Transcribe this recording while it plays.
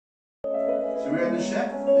we on the ship?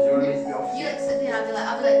 Is you want me to be off? You like sit down,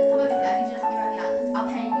 I'll be like, come over here, I need you to help me around the island. I'll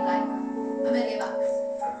pay you like $1 million.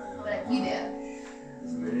 I'll be like, you there.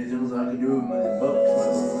 As many things I can do with $1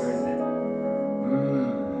 million.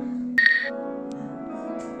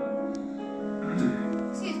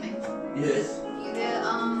 Excuse me. Yes. You there?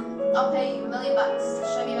 I'll pay you $1 million to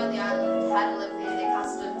show me around the island, how to live there, their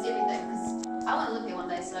customs, everything. Because I want to live there one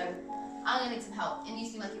day, so I'm gonna need some help. And you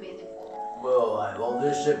seem like you've been there before. Well,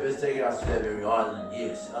 this ship is taking us to that very island,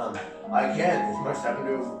 yes. I can, as much as I can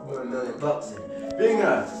do with $1 million. And being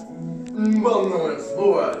a well-known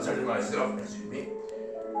explorer, such as myself, excuse me,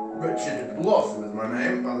 Richard Blossom is my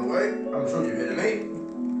name, by the way. I'm sure you've heard of me.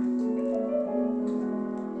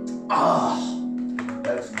 Ah,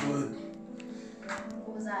 that's good.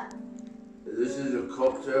 What was that? This is a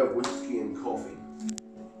cocktail of whiskey and coffee.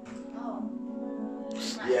 Oh.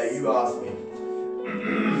 Nice. Yeah, you asked me.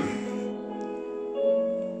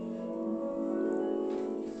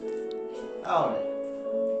 Howdy.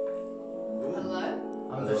 Hello?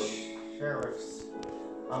 I'm the sheriff's.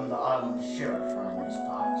 I'm the island sheriff around these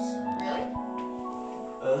parts. Really?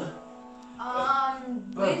 But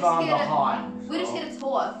I'm behind. We're just here to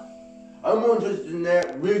tour. I'm more interested in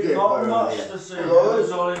that reggae Not part much over there. to see. Hello?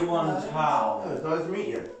 There's only one town. Oh, it's nice to meet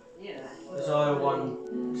you. Yeah. There's only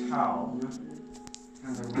one town.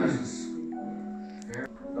 And the rest is here.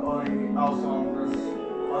 The only house on this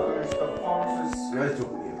island is the forest is Nice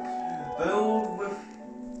talking to you. filled with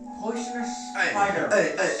poisonous spiders.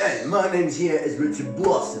 Hey, my name's here is Richard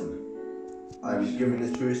Blossom. I'm giving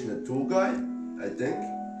this person a tour guide, I think.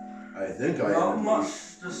 I Not am. much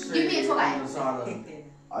to see. Give me a tour guide. on this island.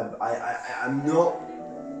 I'm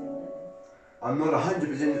not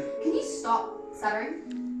 100%. Can you stop stuttering?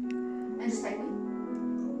 And just take me?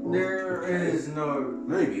 There is no.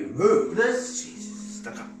 Maybe rude. This. Jesus,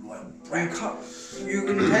 stuck up like You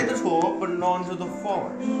can take a tour, but not into the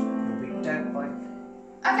forest. You'll be dead by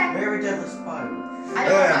Okay. very deadly spiders. I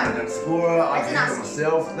don't I'm know. an explorer. I I didn't can handle ask you.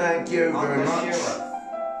 myself. Thank you I'm very the much. sheriff.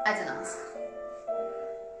 I didn't ask.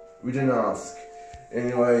 We didn't ask.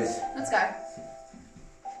 Anyways, Let's go.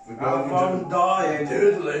 we're I'm going dying. to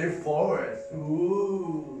Diddley Forest.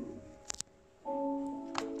 Ooh.